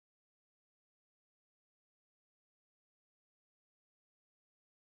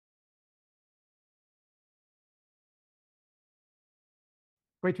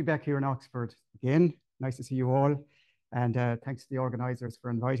Great to be back here in Oxford again. Nice to see you all. And thanks to the organisers for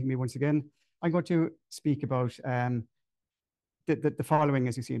inviting me once again. I'm going to speak about the following,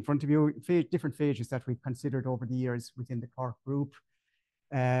 as you see in front of you, different phages that we've considered over the years within the Cork group.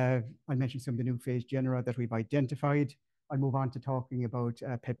 I mentioned some of the new phage genera that we've identified. I'll move on to talking about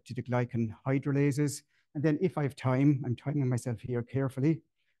peptidoglycan hydrolases. And then if I have time, I'm timing myself here carefully,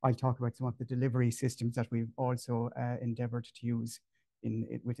 I'll talk about some of the delivery systems that we've also endeavoured to use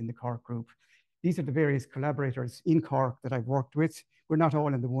within the Cork group. These are the various collaborators in Cork that I've worked with. We're not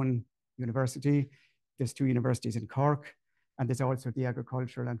all in the one university. There's 2 universities in Cork, and there's also the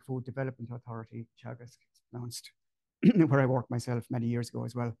Agricultural and Food Development Authority, Teagasc, it's pronounced, where I worked myself many years ago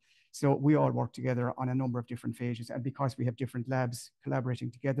as well. So we all work together on a number of different phages, and because we have different labs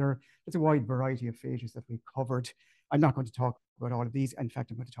collaborating together, there's a wide variety of phages that we've covered. I'm not going to talk about all of these. In fact,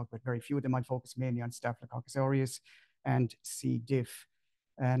 I'm going to talk about very few of them. I'll focus mainly on Staphylococcus aureus and C. diff.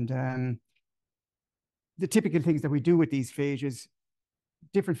 And the typical things that we do with these phages,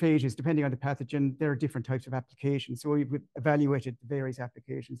 different phages, depending on the pathogen, there are different types of applications. So we've evaluated various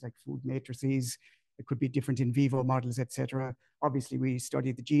applications like food matrices. It could be different in vivo models, etc. Obviously, we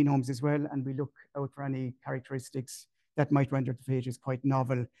study the genomes as well, and we look out for any characteristics that might render the phages quite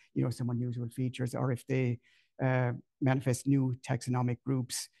novel, some unusual features, or if they manifest new taxonomic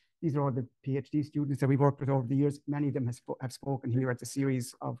groups. These are all the PhD students that we've worked with over the years. Many of them have spoken here at the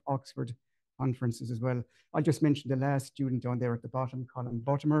series of Oxford conferences as well. I'll just mention the last student down there at the bottom, Colin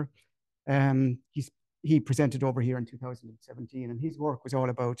Buttimer. He presented over here in 2017, and his work was all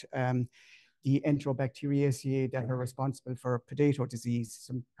about the Enterobacteriaceae that are responsible for potato disease,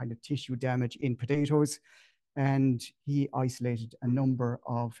 some kind of tissue damage in potatoes. And he isolated a number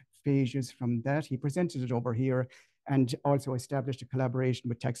of phages from that. He presented it over here and also established a collaboration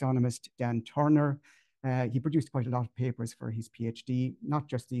with taxonomist Dan Turner. He produced quite a lot of papers for his PhD, not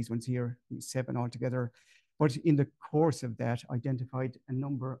just these ones here, 7 altogether, but in the course of that, identified a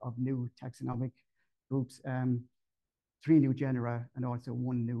number of new taxonomic groups, 3 new genera, and also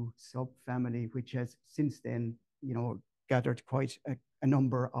 1 new subfamily, which has since then, gathered quite a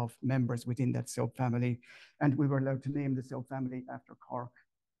number of members within that subfamily. And we were allowed to name the subfamily after Cork.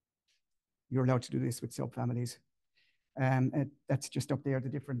 You're allowed to do this with subfamilies. And that's just up there, the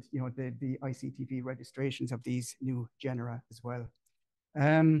different, the ICTV registrations of these new genera as well.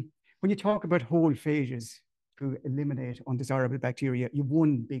 When you talk about whole phages to eliminate undesirable bacteria, you've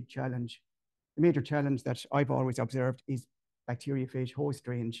one big challenge. The major challenge that I've always observed is bacteriophage host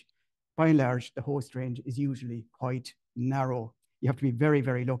range. By and large, the host range is usually quite narrow. You have to be very,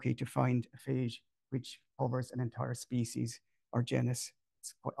 very lucky to find a phage which covers an entire species or genus.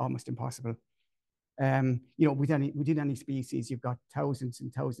 It's almost impossible. Within any species, you've got thousands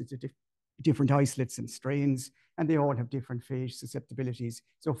and thousands of different isolates and strains, and they all have different phage susceptibilities.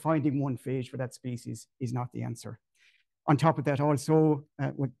 So finding one phage for that species is not the answer. On top of that, also,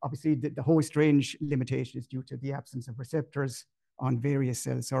 obviously, the host range limitation is due to the absence of receptors on various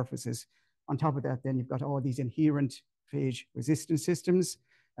cell surfaces. On top of that, then you've got all these inherent phage resistance systems,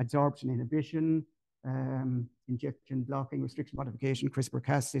 adsorption inhibition, injection blocking, restriction modification,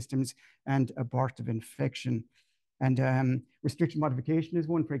 CRISPR-Cas systems, and abortive infection. And restriction modification is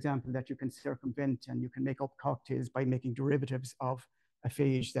one, for example, that you can circumvent, and you can make up cocktails by making derivatives of a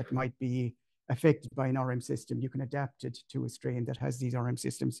phage that might be affected by an RM system. You can adapt it to a strain that has these RM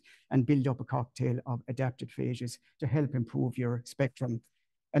systems and build up a cocktail of adapted phages to help improve your spectrum.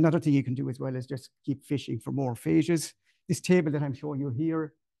 Another thing you can do as well is just keep fishing for more phages. This table that I'm showing you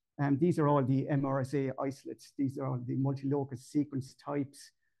here, these are all the MRSA isolates. These are all the multi-locus sequence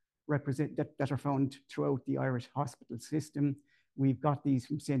types that are found throughout the Irish hospital system. We've got these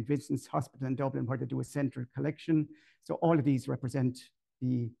from St. Vincent's Hospital in Dublin, where they do a central collection. So all of these represent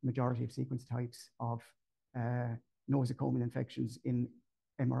the majority of sequence types of nosocomial infections in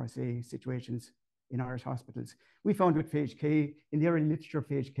MRSA situations in Irish hospitals. We found with phage K, in the early literature,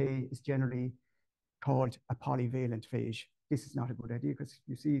 phage K is generally called a polyvalent phage. This is not a good idea because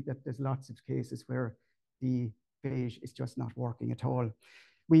you see that there's lots of cases where the phage is just not working at all.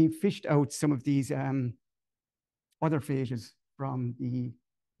 We fished out some of these other phages from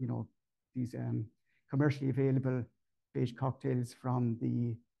these commercially available phage cocktails from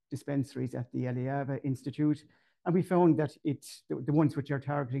the dispensaries at the Eliava Institute. And we found that the ones which are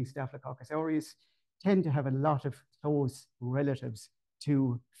targeting Staphylococcus aureus tend to have a lot of close relatives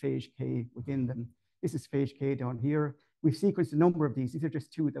to phage K within them. This is phage K down here. We've sequenced a number of these. These are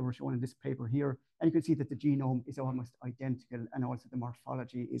just 2 that were shown in this paper here. And you can see that the genome is almost identical, and also the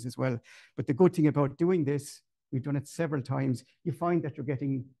morphology is as well. But the good thing about doing this, we've done it several times, you find that you're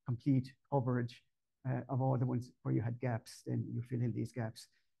getting complete coverage of all the ones where you had gaps, then you fill in these gaps.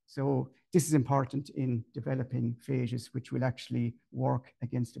 So this is important in developing phages, which will actually work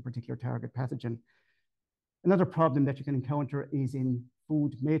against a particular target pathogen. Another problem that you can encounter is in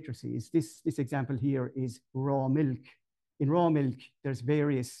food matrices. This example here is raw milk. In raw milk, there's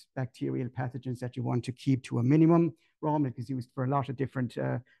various bacterial pathogens that you want to keep to a minimum. Raw milk is used for a lot of different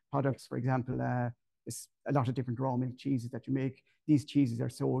products. For example, there's a lot of different raw milk cheeses that you make. These cheeses are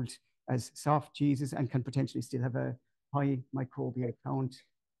sold as soft cheeses and can potentially still have a high microbial count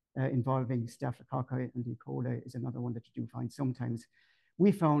involving Staphylococci, and E. coli is another one that you do find sometimes.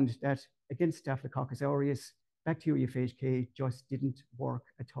 We found that against Staphylococcus aureus, Bacteriophage K just didn't work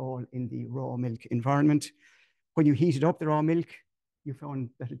at all in the raw milk environment. When you heated up the raw milk, you found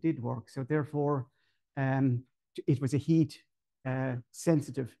that it did work. So therefore, it was a heat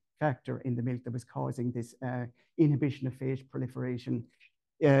sensitive factor in the milk that was causing this inhibition of phage proliferation.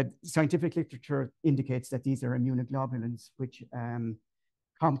 Scientific literature indicates that these are immunoglobulins, which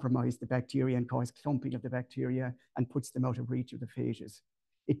compromise the bacteria and cause clumping of the bacteria and puts them out of reach of the phages.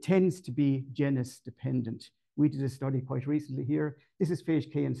 It tends to be genus dependent. We did a study quite recently here. This is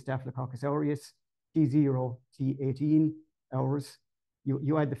phage K in Staphylococcus aureus, T0, T18 hours.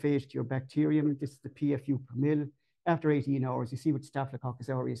 You add the phage to your bacterium. This is the PFU per mil. After 18 hours, you see with Staphylococcus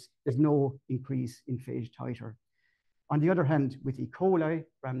aureus, there's no increase in phage titer. On the other hand, with E. coli,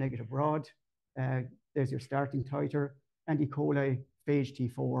 gram-negative rod, there's your starting titer, and E. coli phage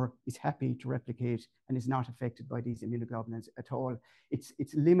T4 is happy to replicate and is not affected by these immunoglobulins at all. It's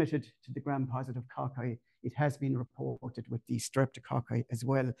limited to the gram-positive cocci. It has been reported with the streptococci as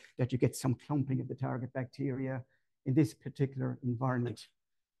well that you get some clumping of the target bacteria in this particular environment.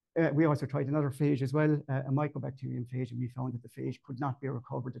 We also tried another phage as well, a mycobacterium phage, and we found that the phage could not be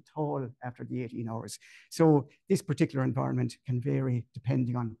recovered at all after the 18 hours. So this particular environment can vary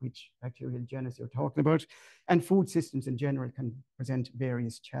depending on which bacterial genus you're talking about. And food systems in general can present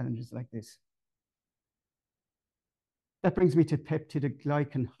various challenges like this. That brings me to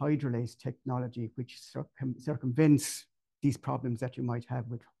peptidoglycan hydrolase technology, which circumvents these problems that you might have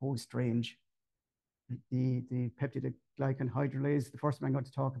with host range. The peptidoglycan hydrolase, the first one I'm going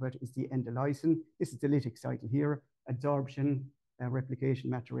to talk about is the endolysin. This is the lytic cycle here, adsorption, replication,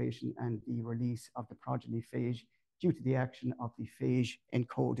 maturation, and the release of the progeny phage due to the action of the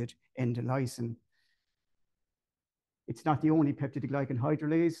phage-encoded endolysin. It's not the only peptidoglycan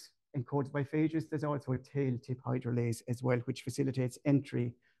hydrolase encoded by phages. There's also a tail tip hydrolase as well, which facilitates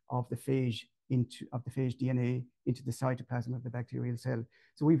entry of the phage DNA into the cytoplasm of the bacterial cell.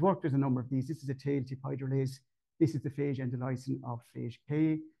 So we've worked with a number of these. This is a tail tip hydrolase. This is the phage endolysin of phage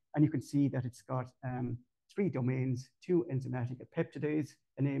K. And you can see that it's got 3 domains, 2 enzymatic, a peptidase,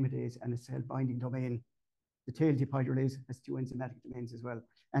 an amidase, and a cell binding domain. The tail tip hydrolase has 2 enzymatic domains as well.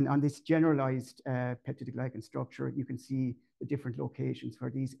 And on this generalized peptidoglycan structure, you can see the different locations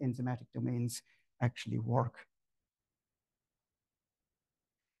where these enzymatic domains actually work.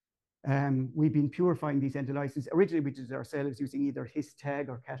 We've been purifying these endolysins. Originally, we did it ourselves using either his-tag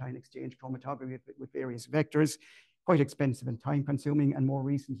or cation exchange chromatography with various vectors, quite expensive and time-consuming. And more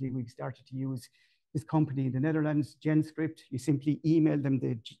recently, we've started to use this company in the Netherlands, GenScript. You simply email them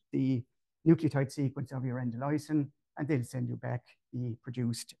the nucleotide sequence of your endolysin, and they'll send you back the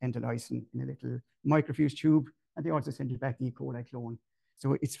produced endolysin in a little microfuge tube, and they also send you back the E. coli clone.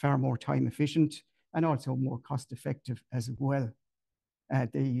 So it's far more time efficient and also more cost effective as well.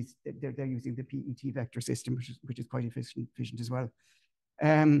 They're using the PET vector system, which is quite efficient as well.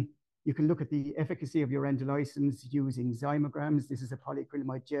 You can look at the efficacy of your endolysins using zymograms. This is a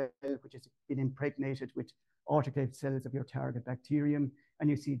polyacrylamide gel, which has been impregnated with autoclaved cells of your target bacterium, and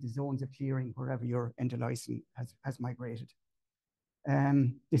you see the zones of clearing wherever your endolysin has migrated.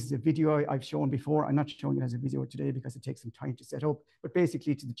 This is a video I've shown before. I'm not showing it as a video today because it takes some time to set up, but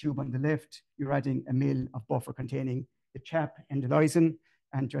basically to the tube on the left, you're adding a ml of buffer containing the chap endolysin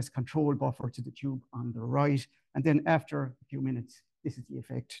and just control buffer to the tube on the right. And then after a few minutes, this is the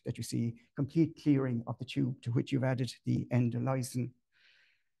effect that you see, complete clearing of the tube to which you've added the endolysin.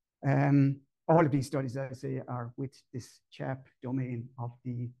 All of these studies, as I say, are with this chap domain of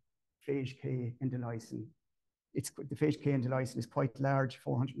the phage K endolysin. The phage K endolysin is quite large,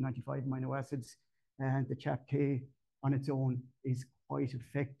 495 amino acids, and the chap K on its own is quite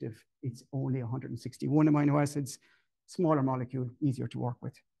effective. It's only 161 amino acids, smaller molecule, easier to work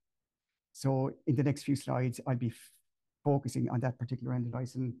with. So in the next few slides, I'll be focusing on that particular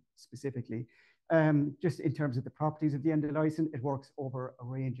endolysin specifically. Just in terms of the properties of the endolysin, it works over a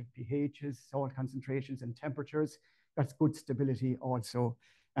range of pHs, salt concentrations, and temperatures. That's good stability also.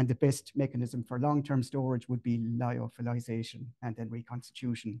 And the best mechanism for long-term storage would be lyophilization and then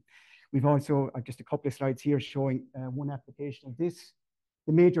reconstitution. We've also just a couple of slides here showing one application of this.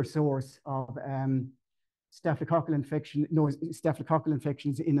 The major source of staphylococcal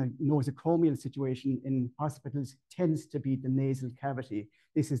infections in a nosocomial situation in hospitals tends to be the nasal cavity.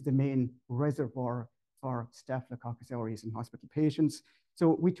 This is the main reservoir for Staphylococcus aureus in hospital patients.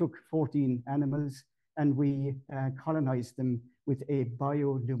 So we took 14 animals and we colonized them with a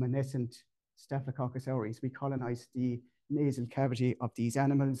bioluminescent Staphylococcus aureus. We colonized the nasal cavity of these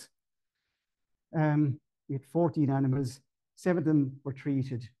animals. We had 14 animals. 7 of them were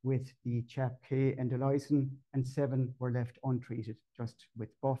treated with the ChapK endolysin, and 7 were left untreated, just with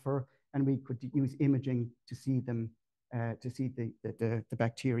buffer. And we could use imaging to see them, to see the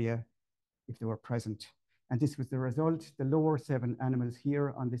bacteria if they were present. And this was the result. The lower 7 animals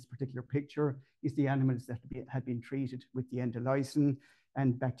here on this particular picture is the animals that had been treated with the endolysin,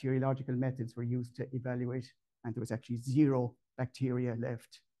 and bacteriological methods were used to evaluate. And there was actually 0 bacteria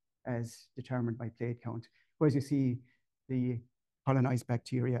left as determined by plate count. Whereas you see the colonized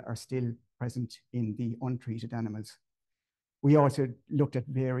bacteria are still present in the untreated animals. We also looked at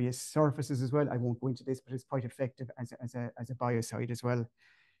various surfaces as well. I won't go into this, but it's quite effective as a biocide as well.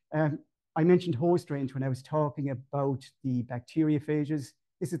 I mentioned host range when I was talking about the bacteriophages.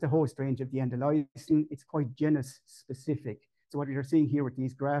 This is the host range of the endolysin. It's quite genus specific. So what you're seeing here with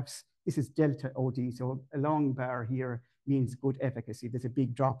these graphs, this is delta OD. So a long bar here means good efficacy. There's a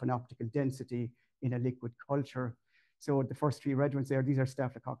big drop in optical density in a liquid culture. So the first 3 red ones there, these are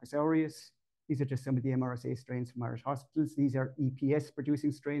Staphylococcus aureus. These are just some of the MRSA strains from Irish hospitals. These are EPS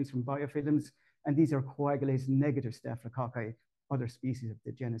producing strains from biofilms. And these are coagulase negative staphylococci, other species of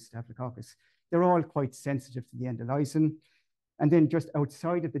the genus Staphylococcus. They're all quite sensitive to the endolysin. And then just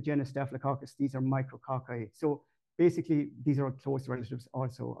outside of the genus Staphylococcus, these are micrococci. So basically, these are close relatives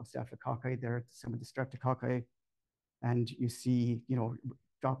also of Staphylococci. They're some of the streptococci. And you see,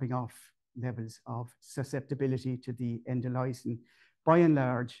 dropping off levels of susceptibility to the endolysin. By and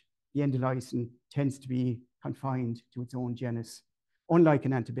large, the endolysin tends to be confined to its own genus. Unlike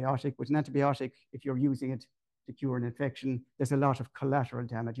an antibiotic, with an antibiotic, if you're using it to cure an infection, there's a lot of collateral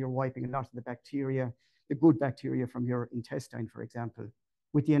damage. You're wiping a lot of the bacteria, the good bacteria from your intestine, for example.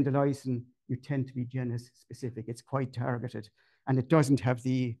 With the endolysin, you tend to be genus specific. It's quite targeted, and it doesn't have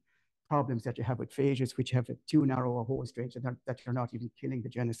the problems that you have with phages, which have too narrow a host range that you're not even killing the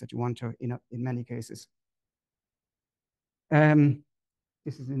genus that you want to in many cases.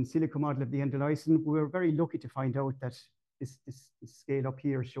 This is an in silico model of the endolysin. We were very lucky to find out that this scale up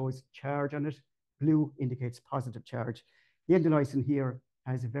here shows charge on it. Blue indicates positive charge. The endolysin here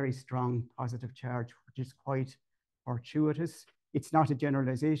has a very strong positive charge, which is quite fortuitous. It's not a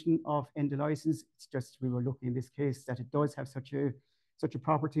generalization of endolysins. It's just we were looking in this case that it does have such a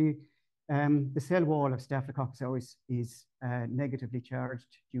property. The cell wall of Staphylococcus aureus is negatively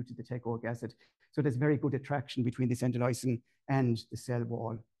charged due to the tecoic acid. So there's very good attraction between this endolysin and the cell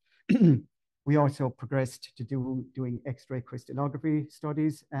wall. We also progressed to doing X-ray crystallography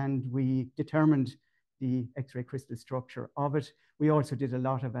studies, and we determined the X-ray crystal structure of it. We also did a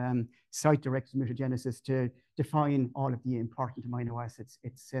lot of site-directed mutagenesis to define all of the important amino acids,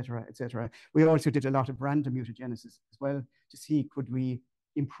 et cetera, et cetera. We also did a lot of random mutagenesis as well to see could we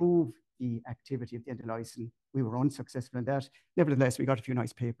improve the activity of the endolysin. We were unsuccessful in that. Nevertheless, we got a few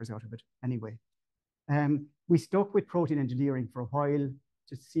nice papers out of it anyway. We stuck with protein engineering for a while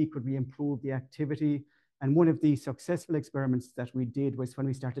to see could we improve the activity. And one of the successful experiments that we did was when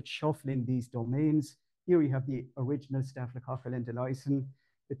we started shuffling these domains. Here we have the original staphylococcal endolysin,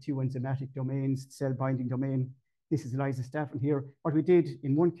 the 2 enzymatic domains, cell binding domain. This is lysostaphin here. What we did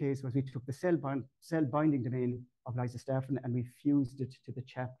in one case was we took the cell binding domain of lysostaphin and we fused it to the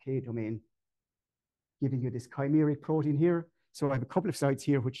ChapK domain, giving you this chimeric protein here. So I have a couple of slides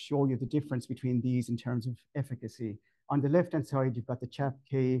here which show you the difference between these in terms of efficacy. On the left-hand side, you've got the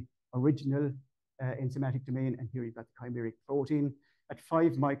ChapK original enzymatic domain, and here you've got the chimeric protein. At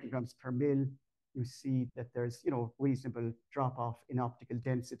 5 micrograms per mil, you see that there's reasonable drop-off in optical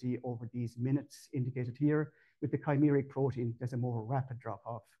density over these minutes indicated here. With the chimeric protein, there's a more rapid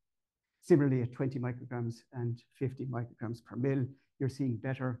drop-off. Similarly, at 20 micrograms and 50 micrograms per mil, you're seeing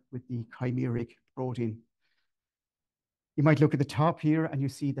better with the chimeric protein. You might look at the top here and you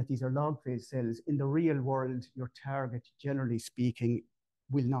see that these are log phase cells. In the real world, your target, generally speaking,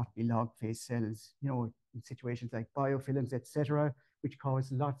 will not be log phase cells, in situations like biofilms, et cetera, which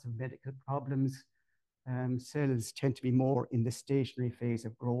cause lots of medical problems. Cells tend to be more in the stationary phase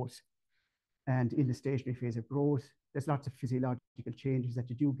of growth. And in the stationary phase of growth, there's lots of physiological changes that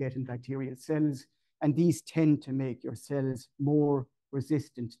you do get in bacterial cells. And these tend to make your cells more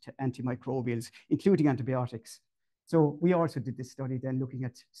resistant to antimicrobials, including antibiotics. So we also did this study then looking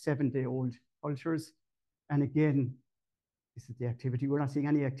at 7-day-old cultures. And again, this is the activity. We're not seeing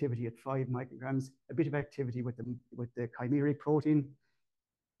any activity at 5 micrograms, a bit of activity with the chimeric protein.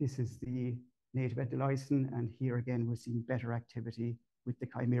 This is the native endolysin. And here again, we're seeing better activity with the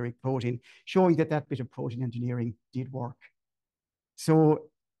chimeric protein, showing that that bit of protein engineering did work. So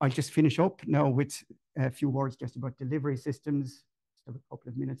I'll just finish up now with a few words just about delivery systems. Just have a couple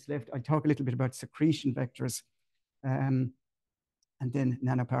of minutes left. I'll talk a little bit about secretion vectors and then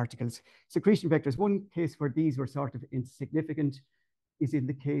nanoparticles. Secretion vectors, one case where these were sort of insignificant is in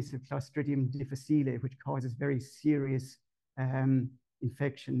the case of Clostridium difficile, which causes very serious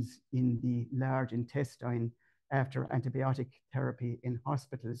infections in the large intestine after antibiotic therapy in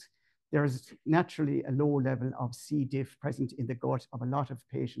hospitals. There's naturally a low level of C. diff present in the gut of a lot of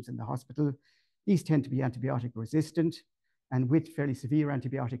patients in the hospital. These tend to be antibiotic resistant, and with fairly severe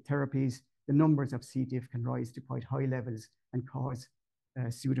antibiotic therapies, the numbers of C. diff can rise to quite high levels and cause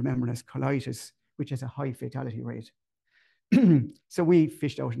pseudomembranous colitis, which has a high fatality rate. So we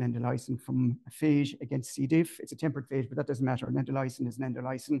fished out an endolysin from a phage against C. diff. It's a tempered phage, but that doesn't matter. An endolysin is an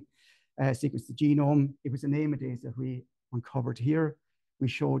endolysin. Sequenced the genome. It was an amidase that we uncovered here. We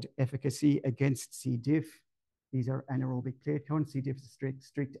showed efficacy against C. diff. These are anaerobic plate counts. C. diff is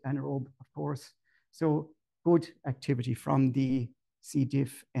strict anaerobe, of course. So good activity from the C.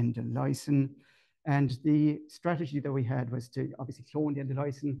 diff endolysin. And the strategy that we had was to obviously clone the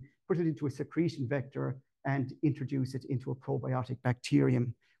endolysin, put it into a secretion vector, and introduce it into a probiotic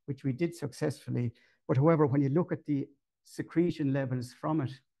bacterium, which we did successfully. But however, when you look at the secretion levels from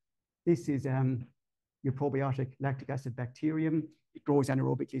it, this is your probiotic lactic acid bacterium. It grows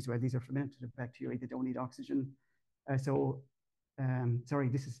anaerobically as well. These are fermentative bacteria. They don't need oxygen. Sorry,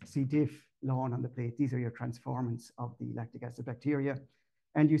 this is C. diff lawn on the plate. These are your transformants of the lactic acid bacteria.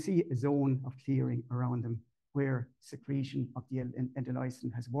 And you see a zone of clearing around them where secretion of the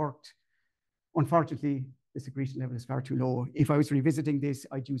endolysin has worked. Unfortunately, the secretion level is far too low. If I was revisiting this,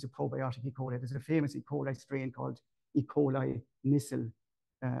 I'd use a probiotic E. coli. There's a famous E. coli strain called E. coli Nissel,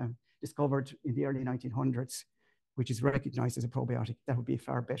 discovered in the early 1900s, which is recognized as a probiotic. That would be a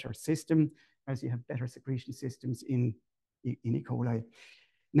far better system, as you have better secretion systems in E. coli.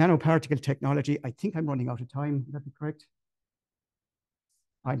 Nanoparticle technology, I think I'm running out of time. Would that be correct?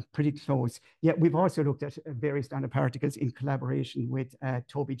 I'm pretty close. Yeah, we've also looked at various nanoparticles in collaboration with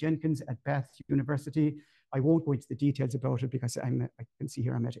Toby Jenkins at Bath University. I won't go into the details about it because I can see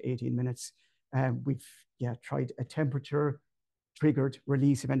here I'm at 18 minutes. We've tried a temperature-triggered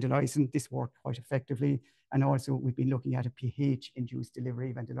release of endolysin. This worked quite effectively. And also we've been looking at a pH-induced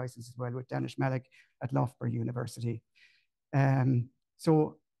delivery of endolysins as well with Danish Malik at Loughborough University. We've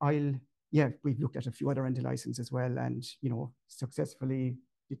looked at a few other endolysins as well, and successfully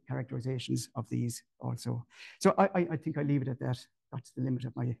did characterizations of these also. So I think I leave it at that. That's the limit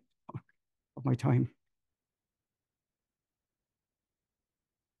of my time.